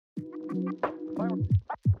What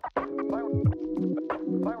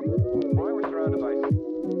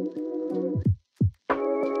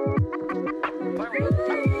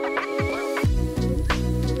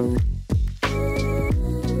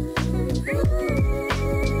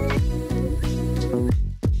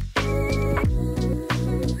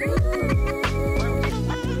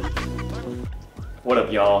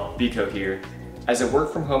up, y'all? Biko here. As a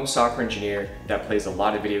work-from-home software engineer that plays a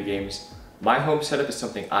lot of video games, my home setup is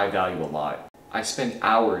something I value a lot. I spend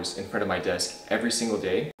hours in front of my desk every single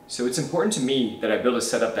day, so it's important to me that I build a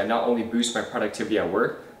setup that not only boosts my productivity at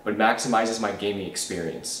work, but maximizes my gaming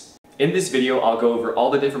experience. In this video, I'll go over all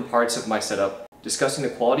the different parts of my setup, discussing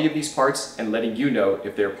the quality of these parts and letting you know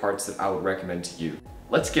if they're parts that I would recommend to you.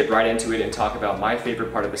 Let's get right into it and talk about my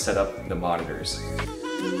favorite part of the setup, the monitors.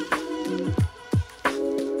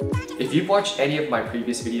 If you've watched any of my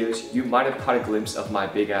previous videos, you might have caught a glimpse of my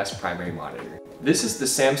big-ass primary monitor. This is the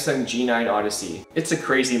Samsung G9 Odyssey. It's a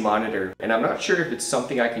crazy monitor, and I'm not sure if it's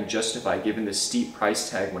something I can justify given the steep price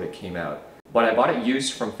tag when it came out. But I bought it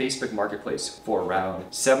used from Facebook Marketplace for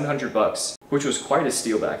around 700 bucks, which was quite a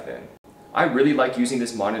steal back then. I really like using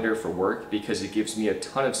this monitor for work because it gives me a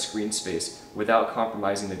ton of screen space without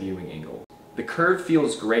compromising the viewing angle. The curve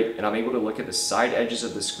feels great, and I'm able to look at the side edges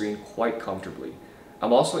of the screen quite comfortably.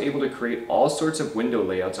 I'm also able to create all sorts of window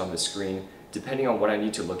layouts on the screen depending on what I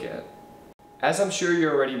need to look at. As I'm sure you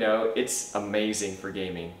already know, it's amazing for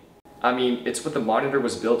gaming. I mean, it's what the monitor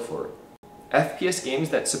was built for. FPS games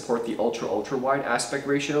that support the ultra wide aspect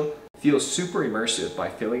ratio feel super immersive by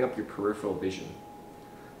filling up your peripheral vision.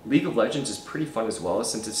 League of Legends is pretty fun as well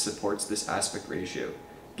since it supports this aspect ratio,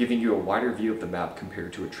 giving you a wider view of the map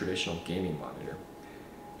compared to a traditional gaming monitor.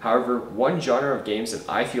 However, one genre of games that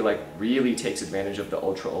I feel like really takes advantage of the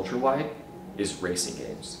ultra wide is racing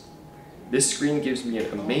games. This screen gives me an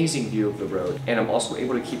amazing view of the road, and I'm also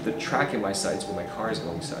able to keep the track in my sights when my car is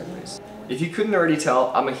going sideways. If you couldn't already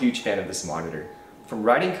tell, I'm a huge fan of this monitor. From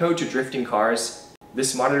writing code to drifting cars,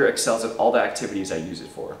 this monitor excels at all the activities I use it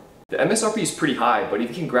for. The MSRP is pretty high, but if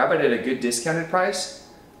you can grab it at a good discounted price,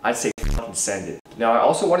 I'd say fucking send it. Now I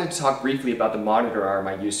also wanted to talk briefly about the monitor arm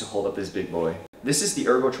I use to hold up this big boy. This is the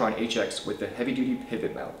Ergotron HX with the heavy-duty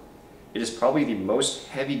pivot mount. It is probably the most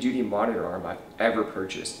heavy-duty monitor arm I've ever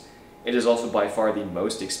purchased. It is also by far the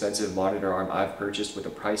most expensive monitor arm I've purchased with a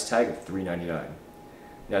price tag of $399.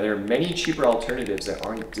 Now there are many cheaper alternatives that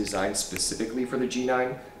aren't designed specifically for the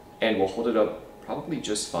G9 and will hold it up probably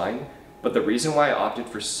just fine, but the reason why I opted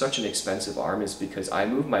for such an expensive arm is because I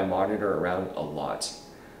move my monitor around a lot.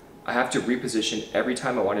 I have to reposition every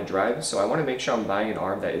time I want to drive, so I want to make sure I'm buying an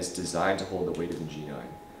arm that is designed to hold the weight of the G9.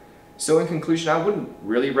 So in conclusion, I wouldn't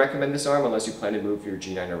really recommend this arm unless you plan to move your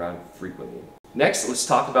G9 around frequently. Next, let's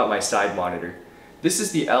talk about my side monitor. This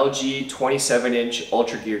is the LG 27-inch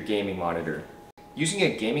UltraGear gaming monitor. Using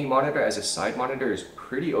a gaming monitor as a side monitor is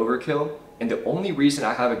pretty overkill, and the only reason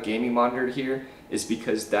I have a gaming monitor here is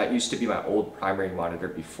because that used to be my old primary monitor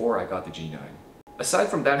before I got the G9. Aside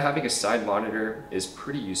from that, having a side monitor is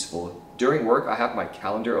pretty useful. During work, I have my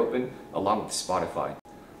calendar open along with Spotify.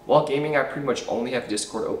 While gaming, I pretty much only have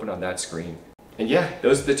Discord open on that screen. And yeah,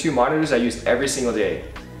 those are the two monitors I use every single day.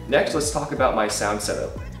 Next, let's talk about my sound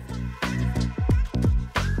setup.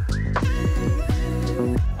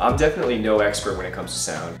 I'm definitely no expert when it comes to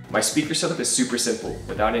sound. My speaker setup is super simple,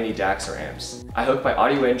 without any DACs or amps. I hook my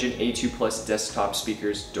Audio Engine A2 Plus desktop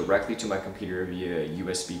speakers directly to my computer via a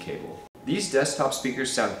USB cable. These desktop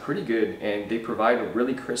speakers sound pretty good, and they provide a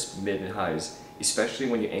really crisp mid and highs, especially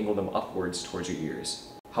when you angle them upwards towards your ears.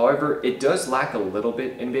 However, it does lack a little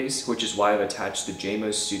bit in bass, which is why I've attached the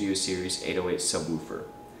JMOS Studio Series 808 subwoofer.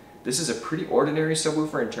 This is a pretty ordinary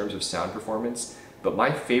subwoofer in terms of sound performance, but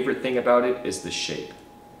my favorite thing about it is the shape.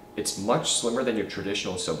 It's much slimmer than your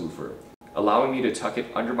traditional subwoofer, allowing me to tuck it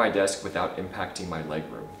under my desk without impacting my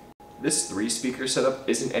legroom. This 3-speaker setup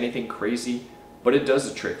isn't anything crazy, but it does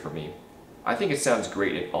the trick for me. I think it sounds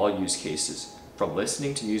great in all use cases, from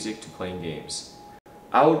listening to music to playing games.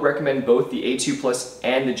 I would recommend both the A2 Plus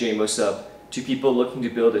and the JMOS sub to people looking to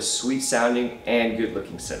build a sweet sounding and good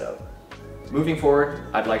looking setup. Moving forward,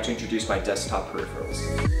 I'd like to introduce my desktop peripherals.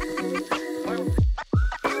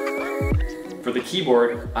 For the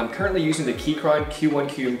keyboard, I'm currently using the Keychron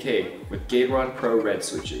Q1QMK with Gateron Pro Red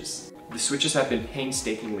switches. The switches have been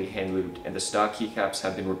painstakingly hand-lubed, and the stock keycaps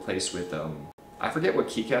have been replaced with, I forget what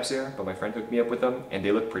keycaps they are, but my friend hooked me up with them, and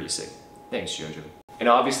they look pretty sick. Thanks, Jojo. And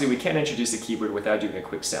obviously, we can't introduce the keyboard without doing a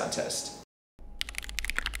quick sound test.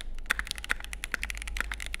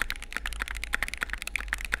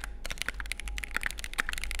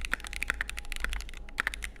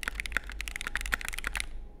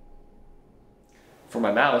 For my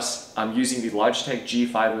my mouse, I'm using the Logitech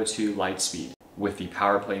G502 Lightspeed with the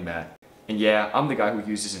PowerPlay mat. And yeah, I'm the guy who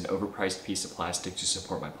uses an overpriced piece of plastic to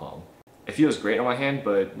support my palm. It feels great on my hand,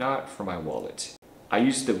 but not for my wallet. I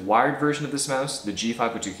used the wired version of this mouse, the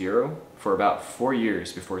G502 Hero, for about 4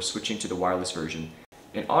 years before switching to the wireless version.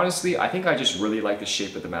 And honestly, I think I just really like the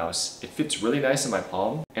shape of the mouse. It fits really nice in my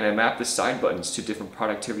palm, and I map the side buttons to different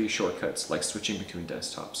productivity shortcuts like switching between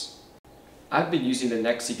desktops. I've been using the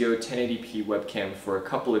Nexigo 1080p webcam for a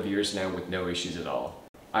couple of years now with no issues at all.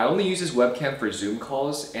 I only use this webcam for Zoom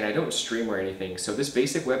calls, and I don't stream or anything, so this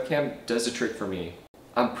basic webcam does the trick for me.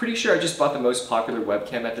 I'm pretty sure I just bought the most popular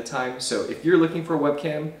webcam at the time, so if you're looking for a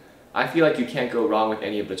webcam, I feel like you can't go wrong with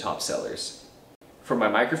any of the top sellers. For my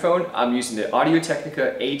microphone, I'm using the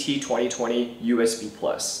Audio-Technica AT2020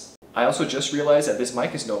 USB+. I also just realized that this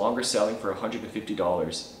mic is no longer selling for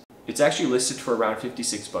 $150. It's actually listed for around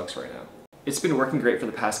 56 bucks right now. It's been working great for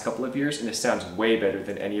the past couple of years, and it sounds way better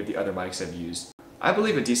than any of the other mics I've used. I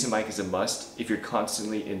believe a decent mic is a must if you're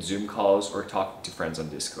constantly in Zoom calls or talking to friends on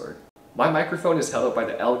Discord. My microphone is held up by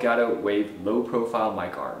the Elgato Wave low profile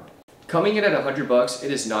mic arm. Coming in at 100 bucks,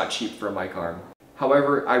 it is not cheap for a mic arm.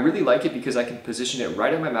 However, I really like it because I can position it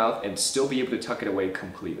right in my mouth and still be able to tuck it away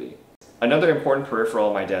completely. Another important peripheral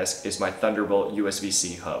on my desk is my Thunderbolt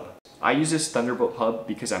USB-C hub. I use this Thunderbolt hub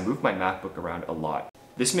because I move my MacBook around a lot.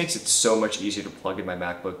 This makes it so much easier to plug in my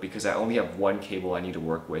MacBook because I only have one cable I need to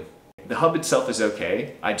work with. The hub itself is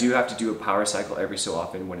okay. I do have to do a power cycle every so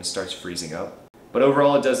often when it starts freezing up. But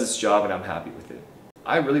overall it does its job and I'm happy with it.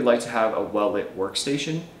 I really like to have a well-lit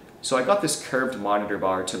workstation, so I got this curved monitor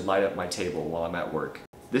bar to light up my table while I'm at work.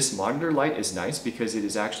 This monitor light is nice because it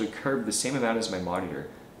is actually curved the same amount as my monitor,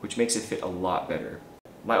 which makes it fit a lot better.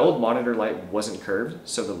 My old monitor light wasn't curved,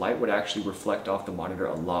 so the light would actually reflect off the monitor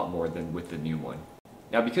a lot more than with the new one.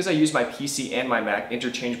 Now because I use my PC and my Mac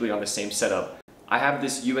interchangeably on the same setup, I have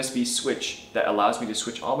this USB switch that allows me to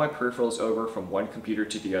switch all my peripherals over from one computer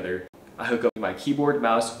to the other. I hook up my keyboard,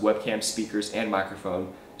 mouse, webcam, speakers, and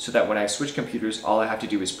microphone so that when I switch computers, all I have to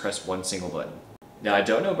do is press one single button. Now I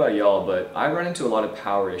don't know about y'all, but I run into a lot of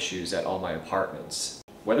power issues at all my apartments.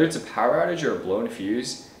 Whether it's a power outage or a blown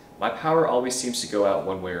fuse, my power always seems to go out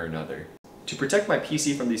one way or another. To protect my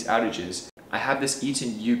PC from these outages, I have this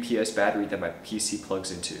Eaton UPS battery that my PC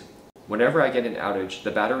plugs into. Whenever I get an outage,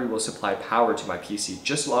 the battery will supply power to my PC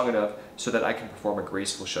just long enough so that I can perform a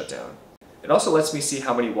graceful shutdown. It also lets me see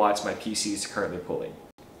how many watts my PC is currently pulling.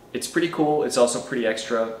 It's pretty cool, it's also pretty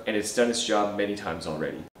extra, and it's done its job many times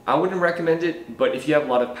already. I wouldn't recommend it, but if you have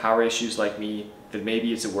a lot of power issues like me, then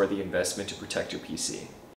maybe it's a worthy investment to protect your PC.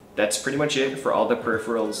 That's pretty much it for all the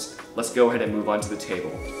peripherals. Let's go ahead and move on to the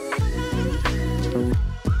table.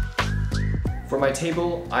 For my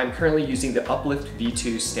table, I'm currently using the Uplift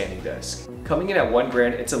V2 standing desk. Coming in at $1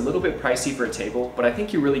 grand, it's a little bit pricey for a table, but I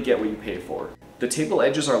think you really get what you pay for. The table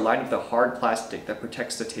edges are lined with a hard plastic that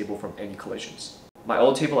protects the table from any collisions. My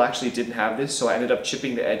old table actually didn't have this, so I ended up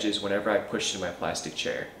chipping the edges whenever I pushed in my plastic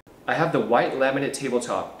chair. I have the white laminate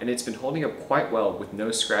tabletop, and it's been holding up quite well with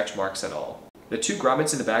no scratch marks at all. The two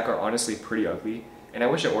grommets in the back are honestly pretty ugly, and I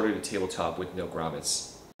wish I ordered a tabletop with no grommets.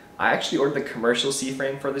 I actually ordered the commercial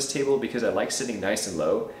C-frame for this table because I like sitting nice and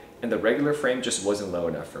low, and the regular frame just wasn't low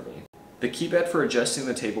enough for me. The keypad for adjusting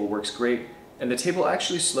the table works great, and the table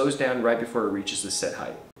actually slows down right before it reaches the set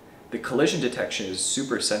height. The collision detection is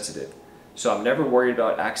super sensitive, so I'm never worried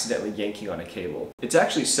about accidentally yanking on a cable. It's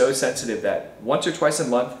actually so sensitive that once or twice a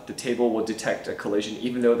month, the table will detect a collision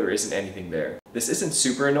even though there isn't anything there. This isn't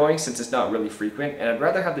super annoying since it's not really frequent, and I'd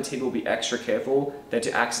rather have the table be extra careful than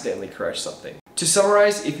to accidentally crush something. To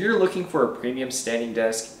summarize, if you're looking for a premium standing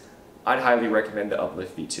desk, I'd highly recommend the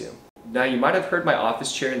Uplift V2. Now you might have heard my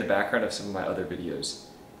office chair in the background of some of my other videos.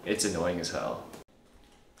 It's annoying as hell.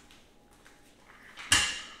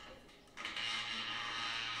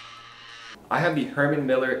 I have the Herman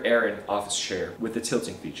Miller Aran office chair with the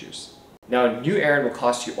tilting features. Now a new Aran will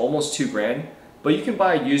cost you almost $2 grand, but you can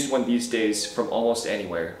buy a used one these days from almost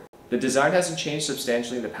anywhere. The design hasn't changed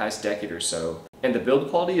substantially in the past decade or so, and the build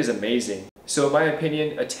quality is amazing. So in my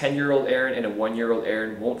opinion, a 10-year-old Aran and a 1-year-old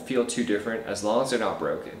Aran won't feel too different as long as they're not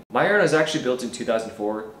broken. My Aran was actually built in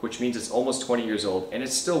 2004, which means it's almost 20 years old, and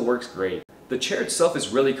it still works great. The chair itself is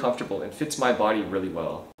really comfortable and fits my body really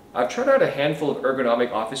well. I've tried out a handful of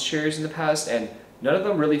ergonomic office chairs in the past, and none of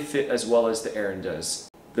them really fit as well as the Aran does.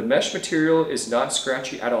 The mesh material is not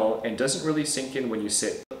scratchy at all and doesn't really sink in when you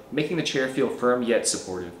sit, making the chair feel firm yet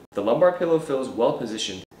supportive. The lumbar pillow feels well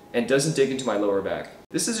positioned and doesn't dig into my lower back.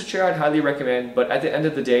 This is a chair I'd highly recommend, but at the end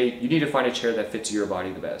of the day, you need to find a chair that fits your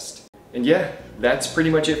body the best. And yeah, that's pretty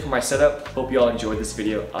much it for my setup. Hope you all enjoyed this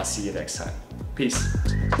video. I'll see you next time. Peace.